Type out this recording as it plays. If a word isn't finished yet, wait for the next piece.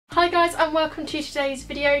guys and welcome to today's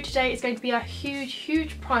video. Today is going to be a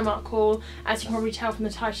huge Primark haul, as you can probably tell from the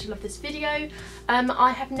title of this video.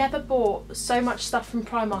 I have never bought so much stuff from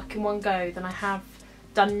Primark in one go than I have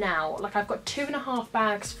done now. Like, I've got 2.5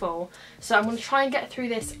 bags full, so I'm going to try and get through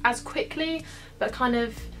this as quickly but kind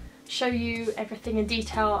of show you everything in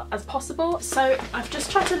detail as possible. So I've just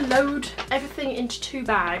tried to load everything into 2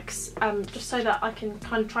 bags just so that I can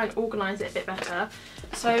kind of try and organise it a bit better.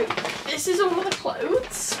 So this is all of the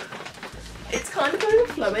clothes. It's kind of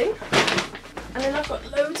overflowing. And then I've got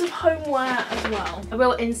loads of homeware as well. I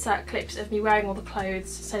will insert clips of me wearing all the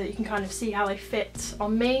clothes so that you can kind of see how they fit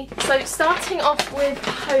on me. So starting off with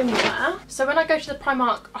homeware. So when I go to the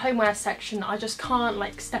Primark homeware section, I just can't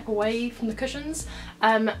like step away from the cushions.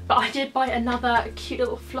 But I did buy another cute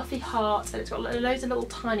little fluffy heart, and it's got loads of little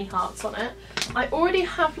tiny hearts on it. I already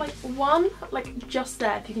have like one, like just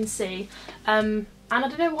there if you can see. And I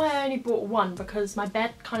don't know why I only bought one, because my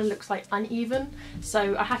bed kind of looks like uneven,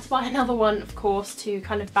 so I had to buy another one of course to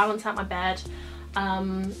kind of balance out my bed.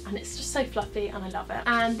 And it's just so fluffy and I love it.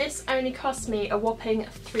 And this only cost me a whopping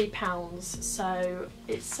 £3, so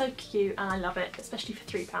it's so cute and I love it, especially for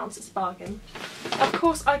 £3, it's a bargain. Of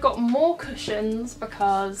course I got more cushions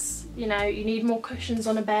because, you know, you need more cushions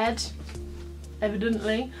on a bed,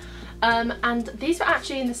 evidently. And these were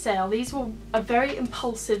actually in the sale. These were a very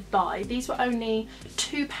impulsive buy. These were only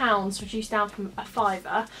 £2, reduced down from a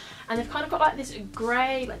 £5, and they've kind of got like this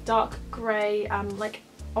grey, like dark grey, like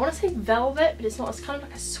I want to say velvet, but it's not. It's kind of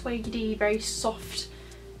like a suede-y, very soft,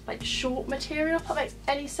 like short material, if that makes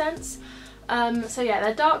any sense. So yeah,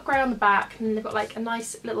 they're dark grey on the back, and they've got like a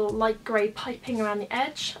nice little light grey piping around the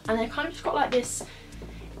edge, and they've kind of just got like this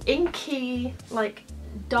inky, like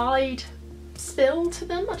dyed spill to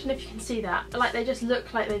them. I don't know if you can see that. Like, they just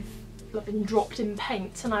look like they've been dropped in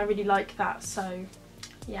paint, and I really like that. So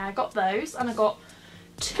yeah, I got those, and I got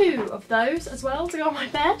 2 of those as well to go on my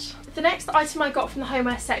bed. The next item I got from the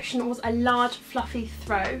homeware section was a large fluffy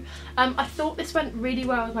throw. I thought this went really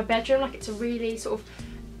well with my bedroom. Like, it's a really sort of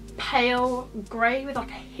pale grey with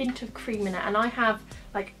like a hint of cream in it, and I have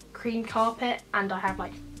like cream carpet and I have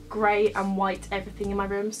like grey and white everything in my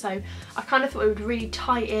room, so I kind of thought it would really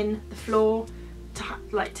tie in the floor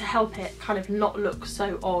to help it kind of not look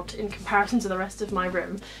so odd in comparison to the rest of my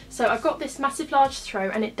room. So I got this massive large throw,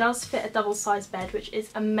 and it does fit a double-sized bed, which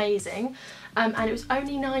is amazing. And it was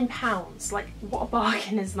only £9. Like, what a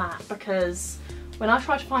bargain is that? Because when I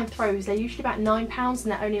try to find throws, they're usually about £9,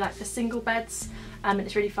 and they're only like for single beds. And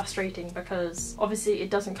it's really frustrating because obviously it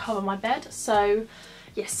doesn't cover my bed. So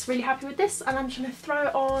yes, really happy with this, and I'm just going to throw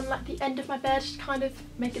it on like the end of my bed to kind of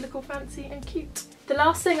make it look all fancy and cute. The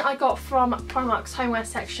last thing I got from Primark's homeware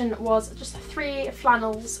section was just 3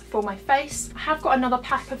 flannels for my face. I have got another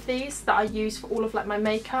pack of these that I use for all of like my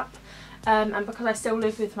makeup, and because I still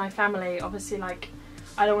live with my family, obviously like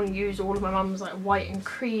I don't want to use all of my mum's like white and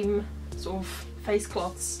cream sort of face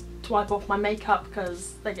cloths to wipe off my makeup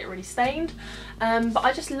because they get really stained. But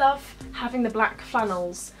I just love having the black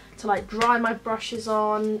flannels to like dry my brushes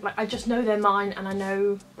on. Like, I just know they're mine, and I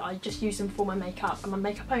know that I just use them for my makeup and my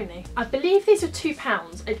makeup only. I believe these are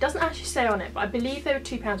 £2. It doesn't actually say on it, but I believe they were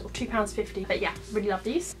 £2 or £2.50. But yeah, really love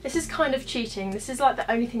these. This is kind of cheating. This is like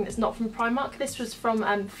the only thing that's not from Primark. This was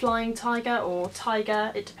from Flying Tiger or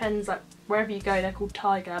Tiger. It depends, like wherever you go they're called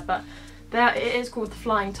Tiger, but there it is called the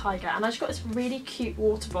Flying Tiger. And I just got this really cute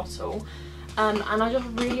water bottle. And I just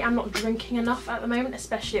really am not drinking enough at the moment,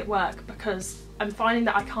 especially at work, because I'm finding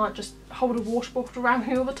that I can't just hold a water bottle around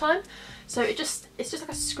me all the time. So it's just like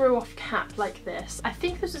a screw off cap like this. I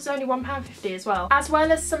think this was only £1.50 as well. As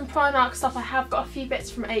well as some Primark stuff, I have got a few bits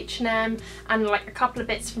from H&M and like a couple of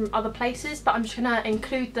bits from other places, but I'm just gonna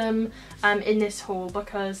include them in this haul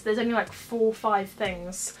because there's only like 4 or 5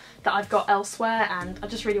 things that I've got elsewhere, and I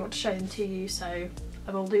just really want to show them to you, so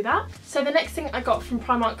I will do that. So the next thing I got from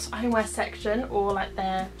Primark's homeware section, or like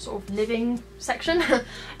their sort of living section,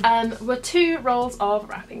 were 2 rolls of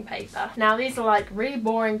wrapping paper. Now these are like really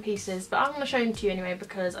boring pieces, but I'm going to show them to you anyway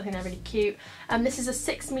because I think they're really cute. This is a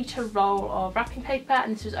 6-metre roll of wrapping paper,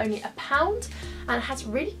 and this was only £1, and it has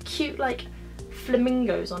really cute like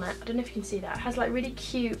flamingos on it. I don't know if you can see that. It has like really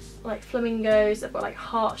cute like flamingos. They've got like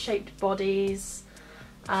heart-shaped bodies.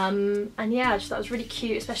 And yeah, I just thought it was really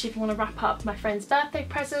cute, especially if you want to wrap up my friend's birthday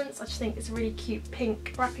presents. I just think it's a really cute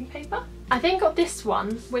pink wrapping paper. I then got this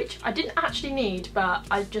one, which I didn't actually need, but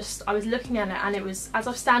I was looking at it, and it was, as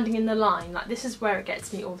I was standing in the line, like this is where it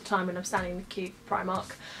gets me all the time when I'm standing in the queue for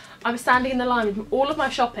Primark. I was standing in the line with all of my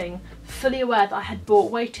shopping, fully aware that I had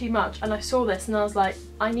bought way too much, and I saw this and I was like,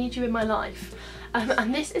 I need you in my life.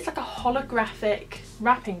 And this is like a holographic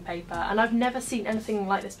wrapping paper, and I've never seen anything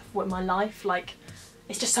like this before in my life. Like,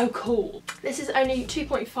 it's just so cool. This is only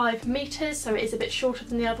 2.5 metres, so it is a bit shorter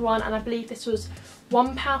than the other one, and I believe this was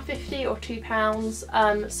 £1.50 or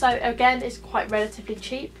 £2. So again, it's quite relatively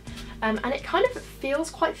cheap, and it kind of feels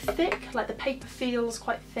quite thick, like the paper feels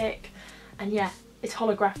quite thick, and yeah, it's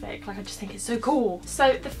holographic. Like, I just think it's so cool.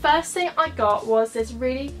 So the first thing I got was this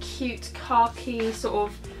really cute khaki sort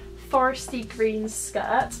of foresty green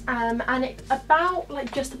skirt, and it's about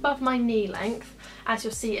like just above my knee length, as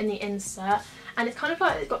you'll see in the insert, and it's kind of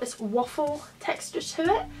like it's got this waffle texture to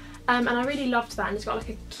it, and I really loved that, and it's got like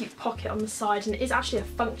a cute pocket on the side, and it is actually a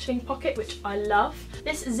functioning pocket, which I love.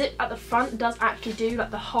 This zip at the front does actually do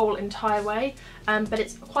like the whole entire way, but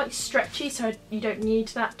it's quite stretchy, so you don't need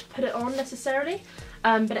that to put it on necessarily.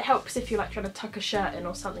 But it helps if you're like trying to tuck a shirt in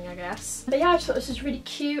or something, I guess. But yeah, I just thought this was really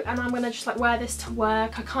cute, and I'm gonna just like wear this to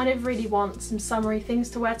work. I kind of really want some summery things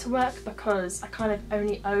to wear to work, because I kind of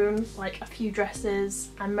only own like a few dresses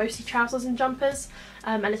and mostly trousers and jumpers,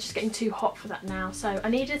 and it's just getting too hot for that now. So I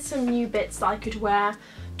needed some new bits that I could wear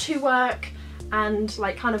to work and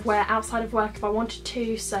like kind of wear outside of work if I wanted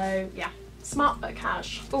to. So yeah, smart but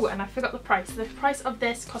cash. Oh, and I forgot the price. The price of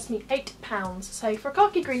this cost me £8. So for a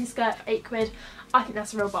khaki green skirt for £8, I think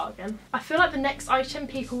that's a real bargain. I feel like the next item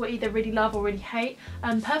people will either really love or really hate.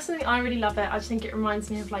 Personally, I really love it. I just think it reminds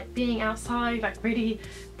me of like being outside, like really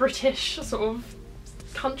British sort of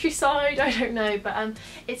countryside, I don't know, but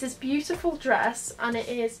it's this beautiful dress, and it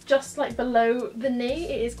is just like below the knee.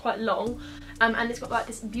 It is quite long, and it's got like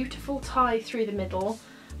this beautiful tie through the middle,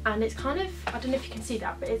 and it's kind of, I don't know if you can see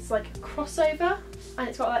that, but it's like a crossover, and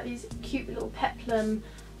it's got like these cute little peplum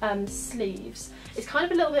sleeves. It's kind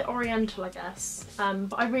of a little bit oriental, I guess,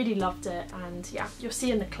 but I really loved it, and yeah, you'll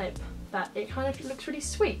see in the clip that it kind of looks really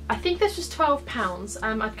sweet. I think this was £12.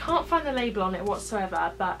 I can't find the label on it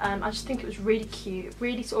whatsoever, but I just think it was really cute,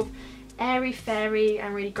 really sort of airy fairy,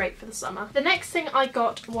 and really great for the summer. The next thing I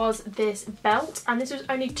got was this belt, and this was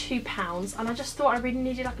only £2, and I just thought I really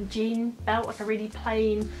needed like a jean belt, like a really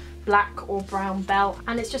plain black or brown belt,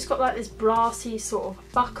 and it's just got like this brassy sort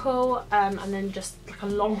of buckle, and then just like a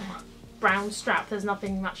long brown strap. There's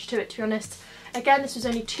nothing much to it, to be honest. Again, this was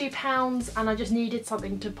only £2, and I just needed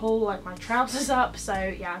something to pull like my trousers up, so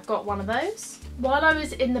yeah, I got one of those. While I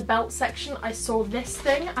was in the belt section, I saw this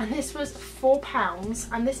thing, and this was £4,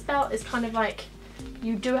 and this belt is kind of like,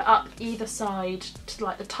 you do it up either side to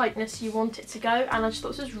like the tightness you want it to go, and I just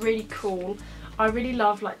thought this was really cool. I really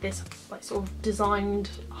love like this like sort of designed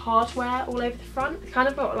hardware all over the front. It kind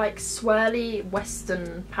of got like swirly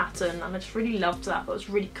western pattern, and I just really loved that. That was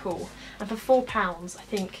really cool. And for £4, I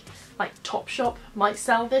think like Topshop might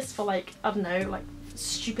sell this for like, I don't know, like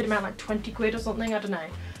stupid amount, like 20 quid or something, I don't know.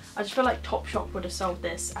 I just feel like Topshop would have sold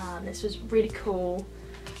this, and this was really cool.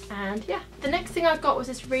 And yeah, the next thing I got was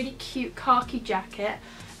this really cute khaki jacket.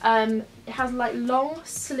 It has like long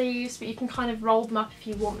sleeves, but you can kind of roll them up if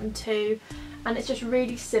you want them to, and it's just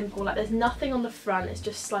really simple. Like, there's nothing on the front, it's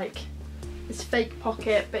just like this fake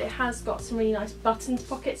pocket, but it has got some really nice buttons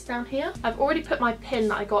pockets down here. I've already put my pin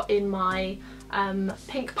that I got in my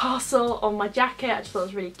pink parcel on my jacket. I just thought it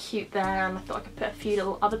was really cute there, and I thought I could put a few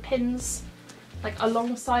little other pins like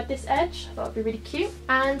alongside this edge. I thought it'd be really cute.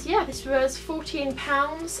 And yeah, this was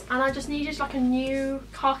 £14, and I just needed like a new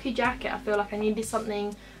khaki jacket. I feel like I needed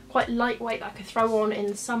something quite lightweight that I could throw on in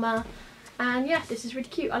the summer, and yeah, this is really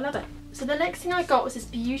cute. I love it. So the next thing I got was this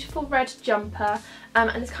beautiful red jumper,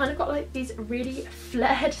 and it's kind of got like these really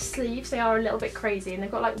flared sleeves. They are a little bit crazy, and they've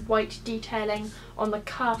got like white detailing on the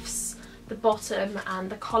cuffs, the bottom and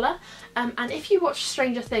the collar, and if you watch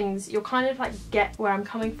Stranger Things, you'll kind of like get where I'm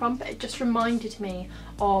coming from, but it just reminded me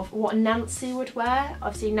of what Nancy would wear.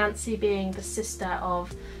 Obviously Nancy being the sister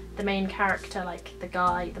of the main character, like the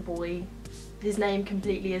guy, the boy, his name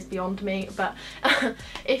completely is beyond me, but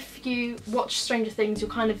if you watch Stranger Things, you'll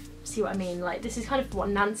kind of see what I mean. Like, this is kind of what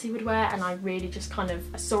Nancy would wear, and I really just kind of,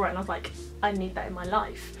 I saw it and I was like, I need that in my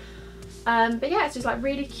life. But yeah, it's just like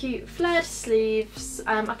really cute flared sleeves.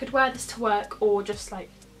 I could wear this to work or just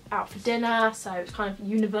like out for dinner, so it's kind of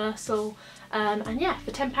universal. And yeah,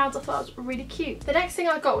 for £10 I thought it was really cute. The next thing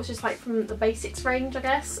I got was just like from the basics range, I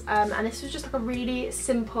guess, and this was just like a really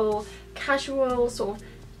simple casual sort of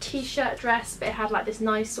t-shirt dress, but it had like this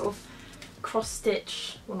nice sort of cross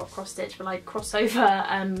stitch, well not cross stitch, but like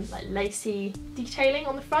crossover like lacy detailing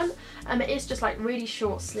on the front. It is just like really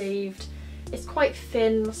short sleeved. It's quite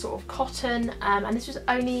thin, sort of cotton, and this was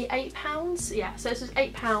only £8. Yeah, so this was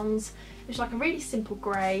 £8. It was like a really simple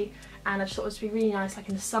grey, and I just thought it would be really nice like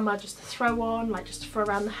in the summer just to throw on, like just to throw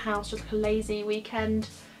around the house, just like a lazy weekend.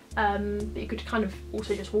 but you could kind of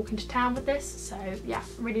also just walk into town with this. So yeah,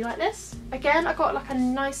 really like this. Again, I got like a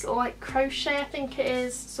nice little like crochet, I think it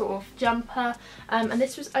is, sort of jumper, and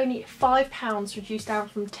this was only £5 reduced down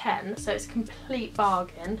from 10, so it's a complete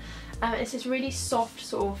bargain. It's this really soft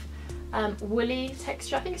sort of woolly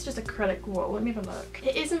texture. I think it's just acrylic wool. Let me have a look.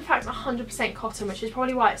 It is in fact 100% cotton, which is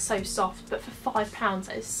probably why it's so soft, but for £5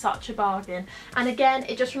 that is such a bargain. And again,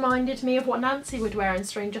 it just reminded me of what Nancy would wear in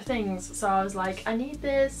Stranger Things, so I was like, I need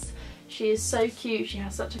this. She is so cute, she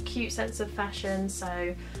has such a cute sense of fashion, so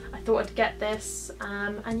I thought I'd get this,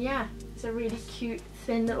 and yeah, it's a really cute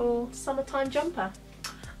thin little summertime jumper.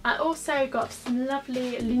 I also got some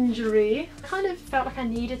lovely lingerie. I kind of felt like I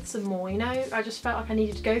needed some more, you know. I just felt like I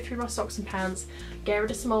needed to go through my socks and pants, get rid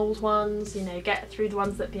of some old ones, you know, get through the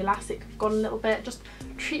ones that the elastic have gone a little bit, just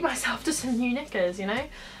treat myself to some new knickers, you know.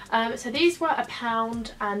 So these were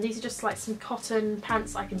 £1, and these are just like some cotton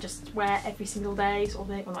pants I can just wear every single day sort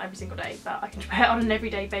of thing. Well, not every single day, but I can wear it on an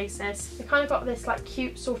everyday basis. They kind of got this like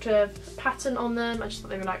cute sort of pattern on them. I just thought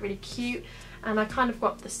they were like really cute, and I kind of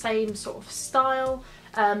got the same sort of style,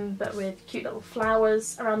 but with cute little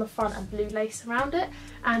flowers around the front and blue lace around it,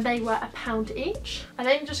 and they were £1 each. I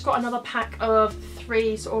then just got another pack of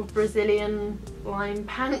 3 sort of Brazilian line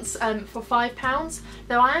pants for £5,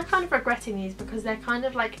 though I am kind of regretting these because they're kind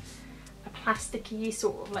of like a plasticky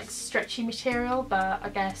sort of like stretchy material, but I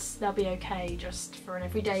guess they'll be okay just for an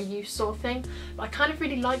everyday use sort of thing. But I kind of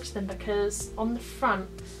really liked them because on the front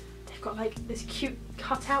got like this cute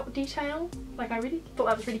cutout detail. Like I really thought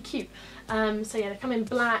that was really cute. So yeah, they come in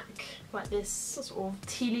black, like this sort of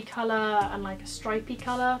tealy colour and like a stripy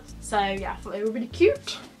colour. So yeah, I thought they were really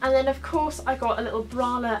cute. And then of course I got a little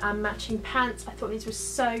bralette and matching pants. I thought these were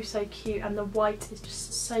so cute, and the white is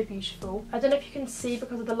just so beautiful. I don't know if you can see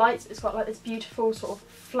because of the lights, it's got like this beautiful sort of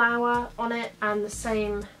flower on it, and the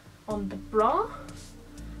same on the bra.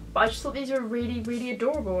 But I just thought these were really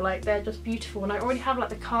adorable. Like they're just beautiful, and I already have like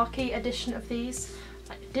the khaki edition of these.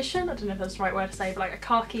 Like edition? I don't know if that's the right word to say, but like a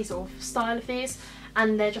khaki sort of style of these,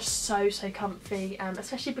 and they're just so comfy,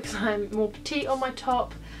 especially because I'm more petite on my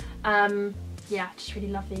top. Yeah, I just really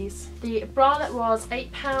love these. The bralette was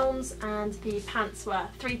 £8 and the pants were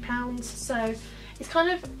 £3, so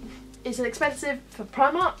it's expensive for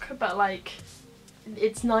Primark, but like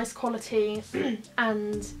it's nice quality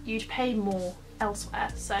and you'd pay more elsewhere,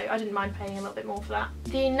 so I didn't mind paying a little bit more for that.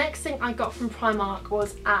 The next thing I got from Primark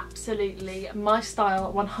was absolutely my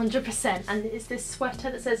style 100%, and it's this sweater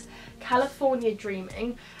that says California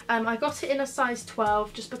Dreaming. I got it in a size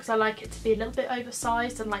 12 just because I like it to be a little bit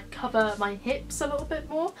oversized and like cover my hips a little bit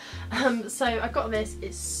more. So I got this.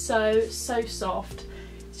 It's so soft.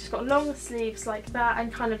 It's just got long sleeves like that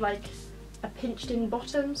and kind of like a pinched in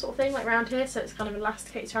bottom sort of thing like around here, so it's kind of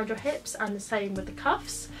elasticates around your hips, and the same with the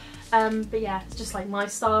cuffs. But yeah, it's just like my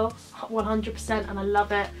style 100%, and I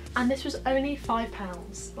love it. And this was only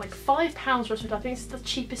 £5, like £5 for a sweater. I think it's the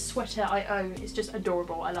cheapest sweater I own. It's just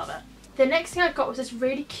adorable. I love it. The next thing I got was this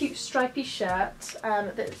really cute stripy shirt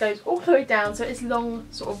that goes all the way down, so it's long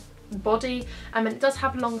sort of body, and it does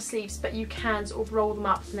have long sleeves, but you can sort of roll them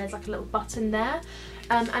up, and there's like a little button there.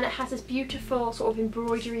 And it has this beautiful sort of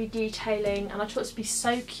embroidery detailing, and I thought this would be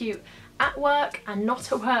so cute at work and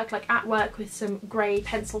not at work. Like at work with some grey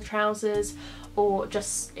pencil trousers, or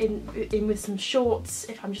just in with some shorts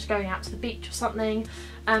if I'm just going out to the beach or something.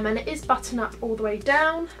 And it is button up all the way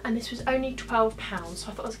down, and this was only £12,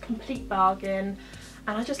 so I thought it was a complete bargain.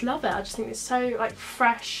 And I just love it. I just think it's so like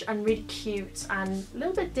fresh and really cute and a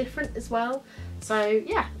little bit different as well. So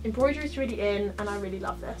yeah, embroidery is really in, and I really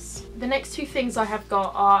love this. The next two things I have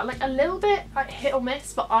got are like a little bit like hit or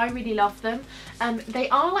miss, but I really love them. They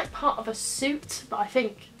are like part of a suit, but I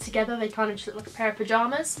think together they kind of just look like a pair of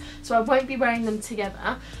pyjamas, so I won't be wearing them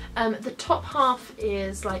together. The top half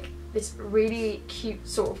is like this really cute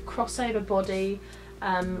sort of crossover body,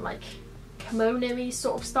 like kimono-y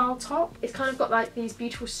sort of style top. It's kind of got like these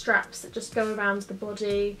beautiful straps that just go around the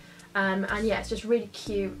body, and yeah, it's just really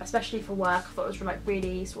cute, especially for work. I thought it was like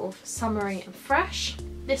really sort of summery and fresh.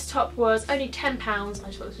 This top was only £10. I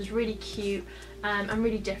just thought this was really cute and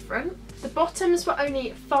really different. The bottoms were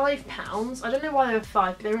only £5. I don't know why they were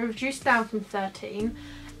 5, but they were reduced down from 13.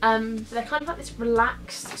 They're kind of like this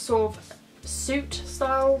relaxed sort of suit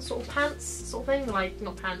style sort of pants sort of thing, like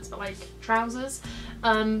not pants but like trousers.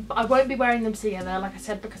 But I won't be wearing them together, like I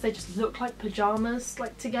said, because they just look like pyjamas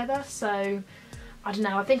like together. So I don't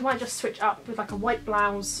know, I think I might just switch up with like a white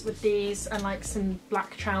blouse with these and like some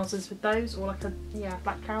black trousers with those, or like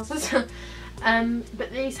black trousers.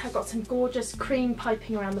 But these have got some gorgeous cream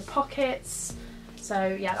piping around the pockets,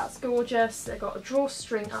 so yeah, that's gorgeous. They've got a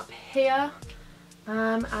drawstring up here,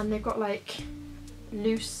 and they've got like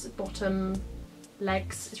loose bottom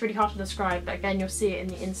legs. It's really hard to describe, but again you'll see it in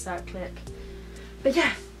the insert clip. But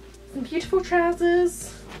yeah, some beautiful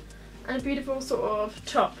trousers and a beautiful sort of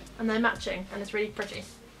top, and they're matching and it's really pretty.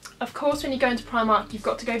 Of course, when you go into Primark, you've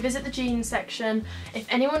got to go visit the jeans section. If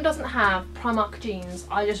anyone doesn't have Primark jeans,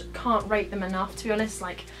 I just can't rate them enough, to be honest.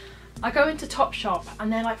 Like, I go into Topshop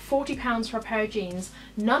and they're like £40 for a pair of jeans.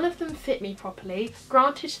 None of them fit me properly.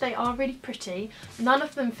 Granted, they are really pretty. None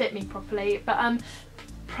of them fit me properly, but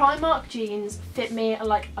Primark jeans fit me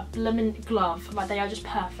like a blooming glove. Like, they are just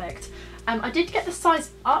perfect. I did get the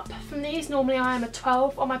size up from these. Normally I am a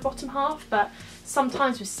 12 on my bottom half, but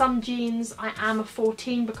sometimes with some jeans I am a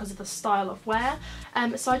 14 because of the style of wear.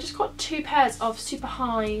 So I just got 2 pairs of super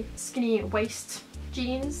high skinny waist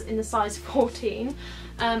jeans in the size 14,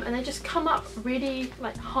 and they just come up really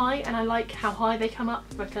like high, and I like how high they come up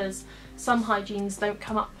because some high jeans don't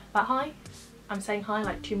come up that high. I'm saying high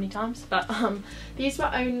like too many times, but these were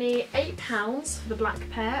only £8 for the black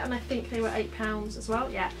pair, and I think they were £8 as well,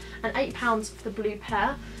 yeah, and £8 for the blue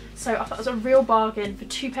pair. So I thought it was a real bargain for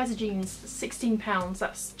 2 pairs of jeans, £16.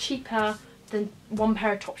 That's cheaper than 1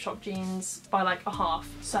 pair of Topshop jeans by like a half,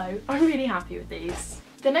 so I'm really happy with these.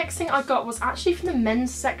 The next thing I got was actually from the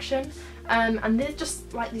men's section, and they're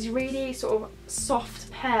just like these really sort of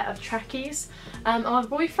soft pair of trackies. My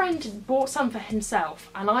boyfriend bought some for himself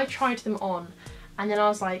and I tried them on, and then I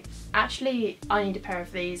was like, actually I need a pair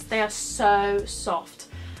of these. They are so soft.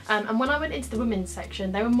 And when I went into the women's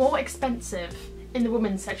section, they were more expensive in the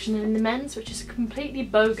women's section than in the men's, which is completely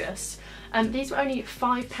bogus. These were only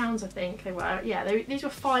 £5, I think they were. Yeah, these were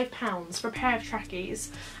 £5 for a pair of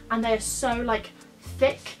trackies, and they are so like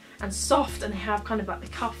thick and soft, and they have kind of like the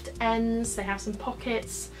cuffed ends, they have some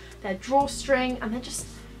pockets, they're drawstring, and they're just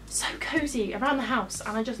so cozy around the house,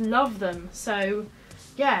 and I just love them. So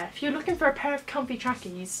yeah, if you're looking for a pair of comfy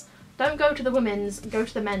trackies, don't go to the women's, go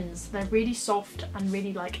to the men's. They're really soft and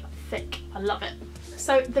really like thick. I love it.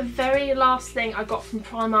 So the very last thing I got from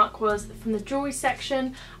Primark was from the jewellery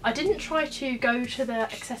section. I didn't try to go to the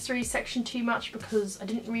accessories section too much because I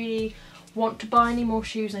didn't really want to buy any more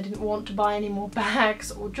shoes, and I didn't want to buy any more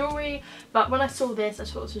bags or jewellery, but when I saw this I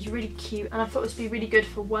thought this was really cute, and I thought this would be really good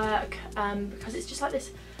for work, because it's just like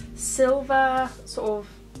this silver sort of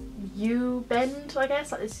U-bend, I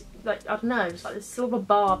guess, like this, like, I don't know, it's like this silver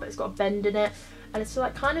bar but it's got a bend in it, and it's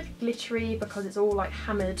like kind of glittery because it's all like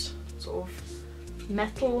hammered sort of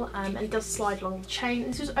metal, and it does slide along the chain.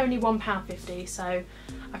 This was only £1.50, so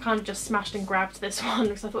I kind of just smashed and grabbed this one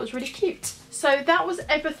because I thought it was really cute. So that was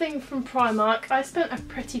everything from Primark. I spent a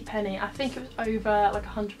pretty penny. I think it was over like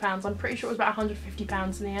 £100. I'm pretty sure it was about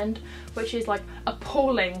 £150 in the end, which is like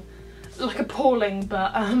appalling,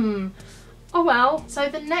 but oh well. So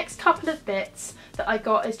the next couple of bits that I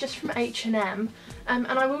got is just from H&M, and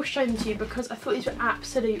I will show them to you because I thought these were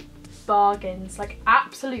absolute bargains, like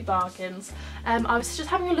absolute bargains. I was just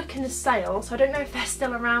having a look in the sale, so I don't know if they're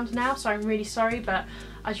still around now, so I'm really sorry, but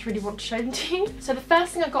I just really want to show them to you. So the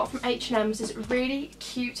first thing I got from H&M was this really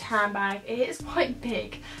cute handbag. It is quite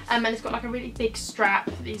big, and it's got like a really big strap,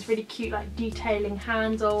 these really cute like detailing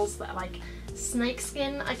handles that are like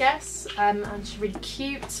snakeskin, I guess, and it's really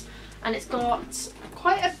cute. And it's got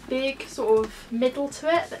quite a big sort of middle to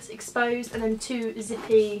it that's exposed, and then 2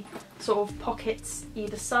 zippy sort of pockets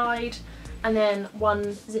either side, and then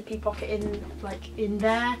 1 zippy pocket in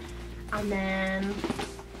there, and then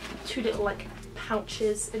 2 little like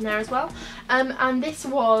pouches in there as well. And this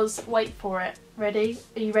was, wait for it, ready?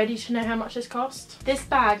 Are you ready to know how much this cost? This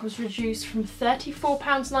bag was reduced from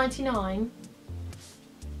 £34.99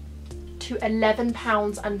 to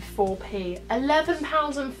 £11 and 4p.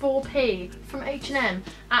 £11 and 4p from H&M.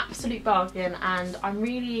 Absolute bargain, and I'm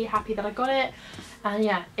really happy that I got it, and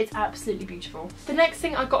yeah, it's absolutely beautiful. The next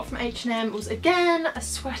thing I got from H&M was again a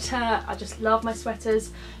sweater. I just love my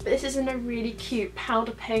sweaters, but this is in a really cute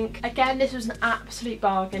powder pink. Again, this was an absolute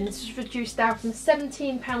bargain. This was reduced down from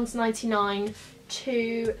 £17.99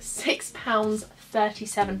 to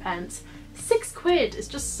 £6.37. £6. It's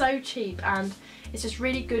just so cheap, and it's just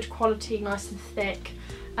really good quality, nice and thick.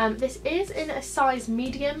 This is in a size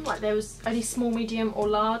medium, like there was only small, medium or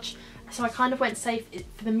large, so I kind of went safe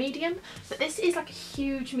for the medium, but this is like a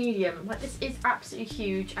huge medium. Like, this is absolutely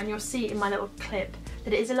huge, and you'll see in my little clip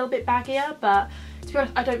that it is a little bit baggier, but to be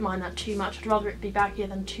honest, I don't mind that too much. I'd rather it be baggier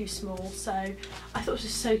than too small, so I thought it was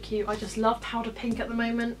so cute. I just love powder pink at the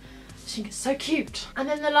moment. I think it's so cute. And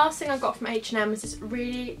then the last thing I got from H&M was this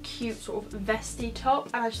really cute sort of vesty top,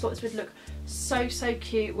 and I just thought this would look so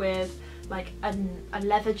cute with like a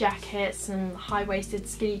leather jacket, some high-waisted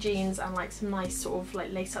skinny jeans, and like some nice sort of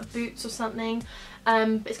like lace-up boots or something.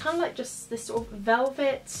 But it's kind of like just this sort of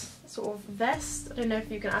velvet sort of vest. I don't know if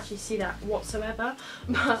you can actually see that whatsoever,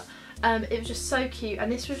 but it was just so cute,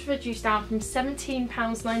 and this was reduced down from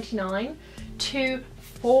 £17.99 to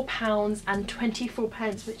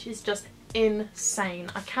 £4.24, which is just insane.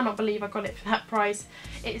 I cannot believe I got it for that price.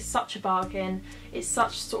 It is such a bargain. It's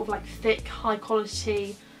such sort of like thick, high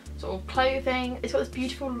quality sort of clothing. It's got this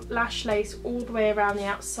beautiful lash lace all the way around the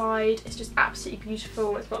outside. It's just absolutely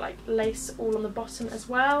beautiful. It's got like lace all on the bottom as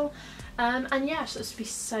well. And yeah, so this would be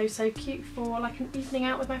so cute for like an evening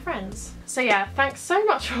out with my friends. So yeah, thanks so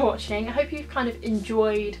much for watching. I hope you've kind of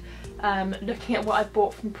enjoyed looking at what I've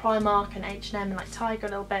bought from Primark and H&M and like Tiger a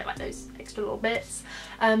little bit, like those extra little bits.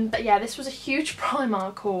 But yeah, this was a huge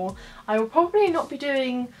Primark haul. I will probably not be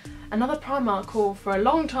doing another Primark haul for a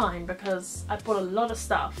long time because I've bought a lot of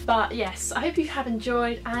stuff. But yes, I hope you have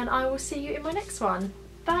enjoyed, and I will see you in my next one.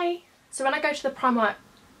 Bye! So when I go to the Primark...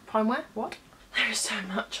 What? There is so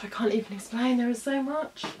much, I can't even explain, there is so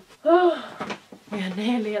much. Oh, we are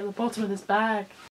nearly at the bottom of this bag.